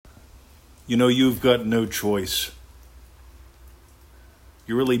You've got no choice.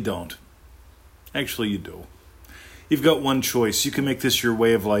 You really don't. Actually, you do. You've got one choice. You can make this your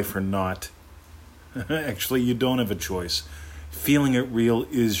way of life or not. Actually, you don't have a choice. Feeling it real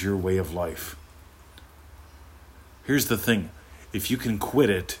is your way of life. Here's the thing. If you can quit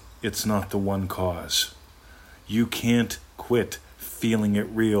it, it's not the one cause. You can't quit feeling it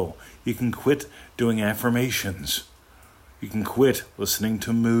real. You can quit doing affirmations. You can quit listening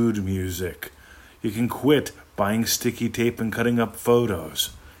to mood music. You can quit buying sticky tape and cutting up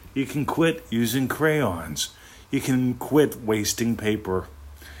photos. You can quit using crayons. You can quit wasting paper.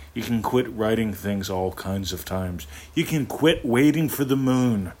 You can quit writing things all kinds of times. You can quit waiting for the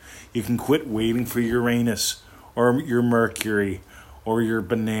moon. You can quit waiting for Uranus or your Mercury or your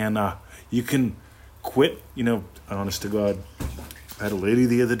banana. You can quit, honest to God. I had a lady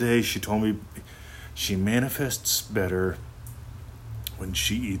the other day, she told me she manifests better when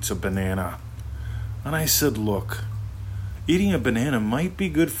she eats a banana. And I said, look, eating a banana might be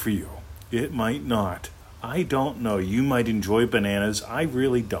good for you. It might not. I don't know. You might enjoy bananas. I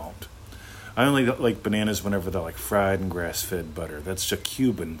really don't. I only like bananas whenever they're like fried and grass-fed butter. That's a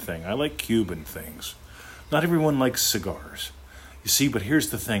Cuban thing. I like Cuban things. Not everyone likes cigars. You see, but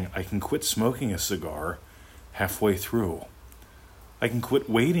here's the thing. I can quit smoking a cigar halfway through. I can quit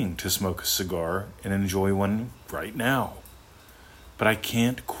waiting to smoke a cigar and enjoy one right now. But I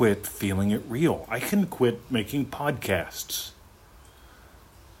can't quit feeling it real. I can quit making podcasts.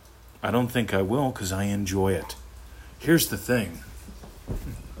 I don't think I will because I enjoy it. Here's the thing.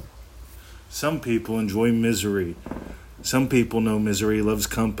 Some people enjoy misery. Some people know misery loves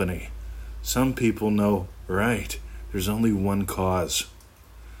company. Some people know, right, there's only one cause.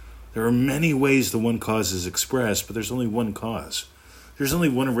 There are many ways the one cause is expressed, but there's only one cause. There's only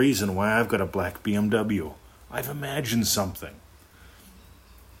one reason why I've got a black BMW. I've imagined something.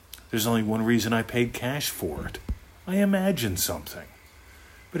 There's only one reason I paid cash for it. I imagined something.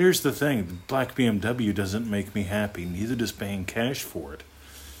 But here's the thing. The black BMW doesn't make me happy. Neither does paying cash for it.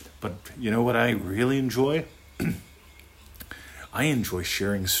 But you know what I really enjoy? I enjoy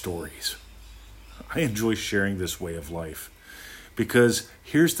sharing stories. I enjoy sharing this way of life. Because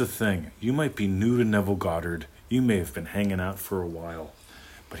here's the thing. You might be new to Neville Goddard. You may have been hanging out for a while.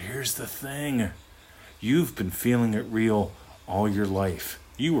 But here's the thing. You've been feeling it real all your life.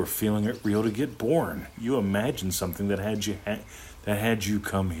 You were feeling it real to get born. You imagined something that had you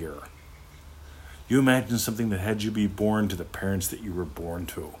come here. You imagined something that had you be born to the parents that you were born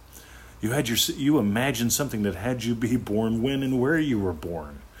to. You imagined something that had you be born when and where you were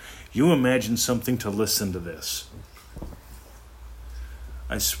born. You imagined something to listen to this.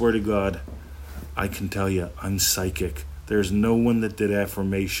 I swear to God, I can tell you, I'm psychic. There's no one that did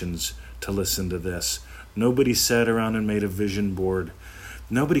affirmations to listen to this. Nobody sat around and made a vision board.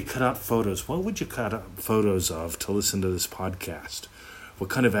 Nobody cut out photos. What would you cut out photos of to listen to this podcast? What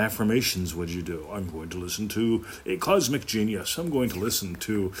kind of affirmations would you do? I'm going to listen to a cosmic genius. I'm going to listen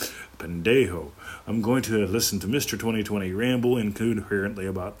to Pendejo. I'm going to listen to Mr. 2020 ramble incoherently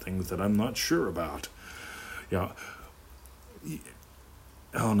about things that I'm not sure about. Yeah.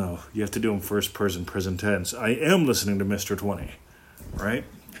 Oh no, you have to do them first person, present tense. I am listening to Mr. 20, right?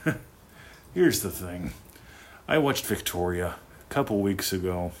 Here's the thing. I watched Victoria a couple weeks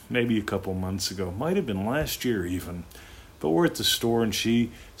ago, maybe a couple months ago, might have been last year even, but we're at the store and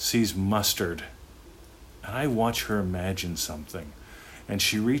she sees mustard, and I watch her imagine something, and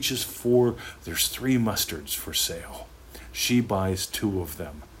she reaches for, there's 3 mustards for sale. She buys 2 of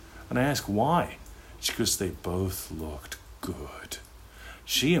them, and I ask why. She goes, they both looked good.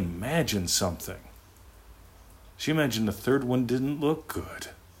 She imagined something. She imagined the 3rd one didn't look good.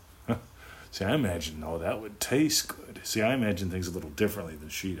 See, I imagine, no, that would taste good. See, I imagine things a little differently than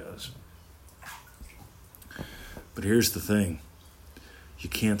she does. But here's the thing. You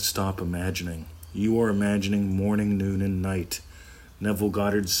can't stop imagining. You are imagining morning, noon, and night. Neville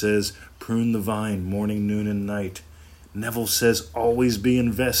Goddard says, prune the vine, morning, noon, and night. Neville says, always be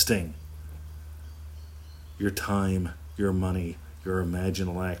investing your time, your money, your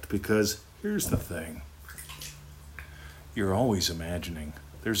imaginal act. Because here's the thing. You're always imagining.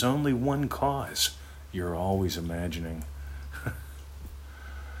 There's only one cause. You're always imagining.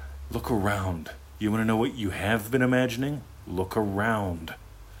 Look around. You want to know what you have been imagining? Look around.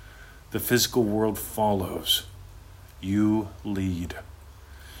 The physical world follows. You lead.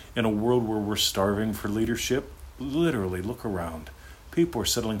 In a world where we're starving for leadership, literally look around. People are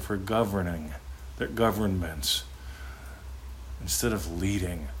settling for governing their governments instead of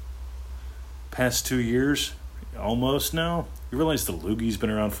leading. Past 2 years, almost now, you realize the loogie's been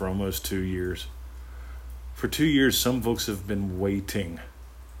around for almost 2 years. For 2 years, some folks have been waiting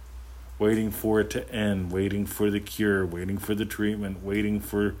waiting for it to end, waiting for the cure, waiting for the treatment, waiting.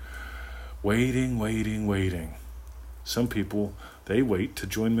 Some people, they wait to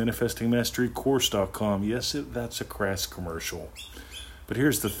join ManifestingMasteryCourse.com. Yes, that's a crass commercial. But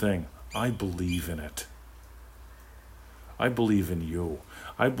here's the thing. I believe in it. I believe in you.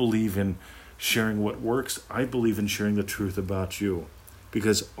 I believe in sharing what works. I believe in sharing the truth about you.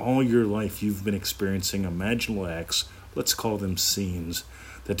 Because all your life you've been experiencing imaginal acts, let's call them scenes,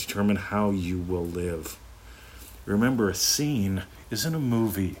 that determine how you will live. Remember, a scene isn't a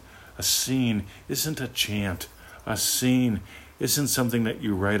movie. A scene isn't a chant. A scene isn't something that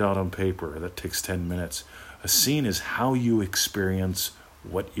you write out on paper that takes 10 minutes. A scene is how you experience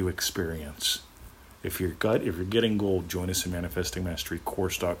what you experience. If you're getting gold, join us in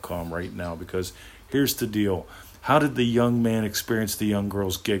ManifestingMasteryCourse.com right now, because here's the deal. How did the young man experience the young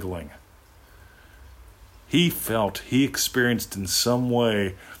girls giggling? He experienced in some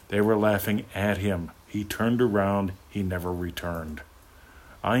way they were laughing at him. He turned around, he never returned.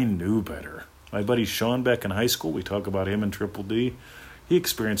 I knew better. My buddy Sean back in high school, we talk about him in Triple D. He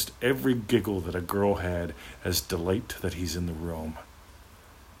experienced every giggle that a girl had as delight that he's in the room.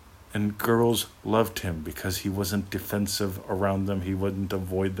 And girls loved him because he wasn't defensive around them. He wouldn't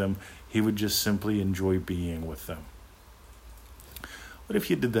avoid them. He would just simply enjoy being with them. What if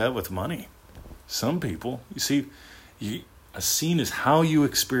you did that with money? Some people, you see, a scene is how you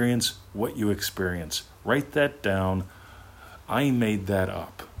experience what you experience. Write that down. I made that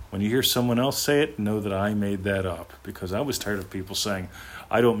up. When you hear someone else say it, know that I made that up. Because I was tired of people saying,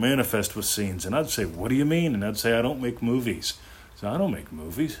 I don't manifest with scenes. And I'd say, what do you mean? And I'd say, I don't make movies. So I don't make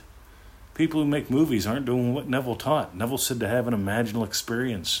movies. People who make movies aren't doing what Neville taught. Neville said to have an imaginal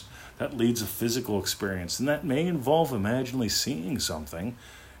experience. That leads a physical experience. And that may involve imaginally seeing something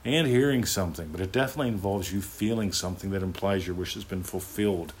and hearing something. But it definitely involves you feeling something that implies your wish has been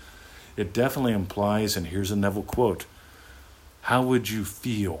fulfilled. It definitely implies, and here's a Neville quote, how would you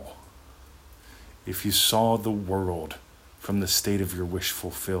feel if you saw the world from the state of your wish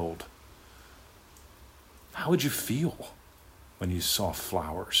fulfilled? How would you feel when you saw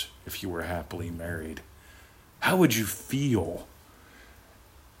flowers if you were happily married? How would you feel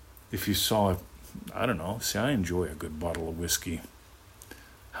if you saw, I don't know, see, I enjoy a good bottle of whiskey.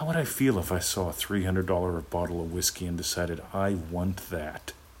 How would I feel if I saw a $300 bottle of whiskey and decided I want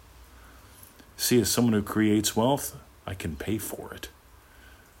that? See, as someone who creates wealth, I can pay for it.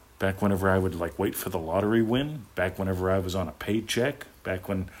 Back whenever I would wait for the lottery win, back whenever I was on a paycheck, back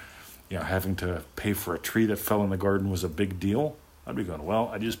when having to pay for a tree that fell in the garden was a big deal, I'd be going, well,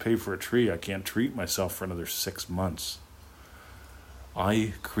 I just paid for a tree. I can't treat myself for another 6 months.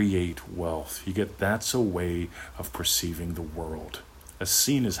 I create wealth. That's a way of perceiving the world. A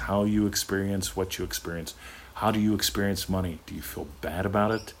scene is how you experience what you experience. How do you experience money? Do you feel bad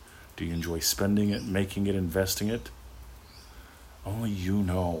about it? Do you enjoy spending it, making it, investing it? Only you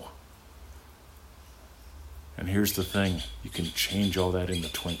know. And here's the thing. You can change all that in the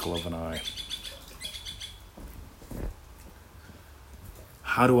twinkle of an eye.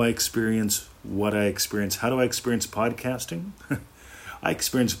 How do I experience what I experience? How do I experience podcasting? I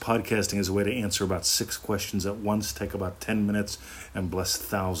experience podcasting as a way to answer about 6 questions at once, take about 10 minutes, and bless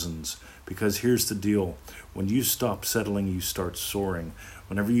thousands. Because here's the deal. When you stop settling, you start soaring.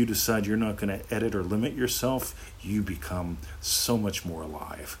 Whenever you decide you're not going to edit or limit yourself, you become so much more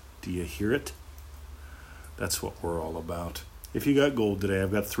alive. Do you hear it? That's what we're all about. If you got gold today,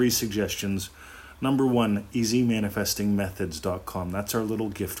 I've got 3 suggestions. Number 1, easymanifestingmethods.com. That's our little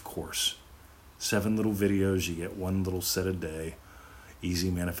gift course. 7 little videos. You get 1 little set a day.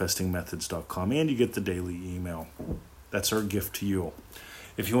 easymanifestingmethods.com. And you get the daily email. That's our gift to you.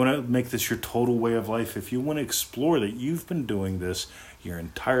 If you want to make this your total way of life, if you want to explore that you've been doing this your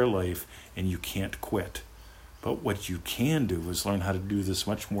entire life and you can't quit. But what you can do is learn how to do this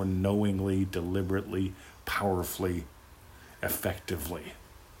much more knowingly, deliberately, powerfully, effectively.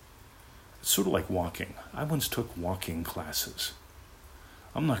 It's sort of like walking. I once took walking classes.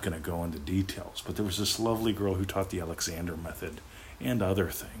 I'm not going to go into details, but there was this lovely girl who taught the Alexander method and other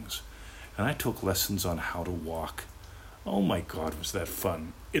things. And I took lessons on how to walk. Oh my God, was that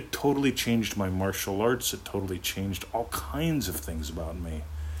fun. It totally changed my martial arts. It totally changed all kinds of things about me.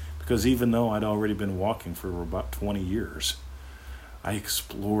 Because even though I'd already been walking for about 20 years, I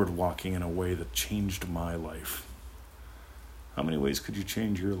explored walking in a way that changed my life. How many ways could you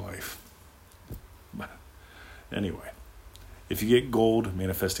change your life? Anyway, if you get gold,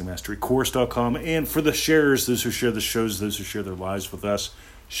 ManifestingMasteryCourse.com. And for the sharers, those who share the shows, those who share their lives with us,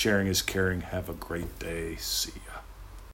 sharing is caring. Have a great day. See ya.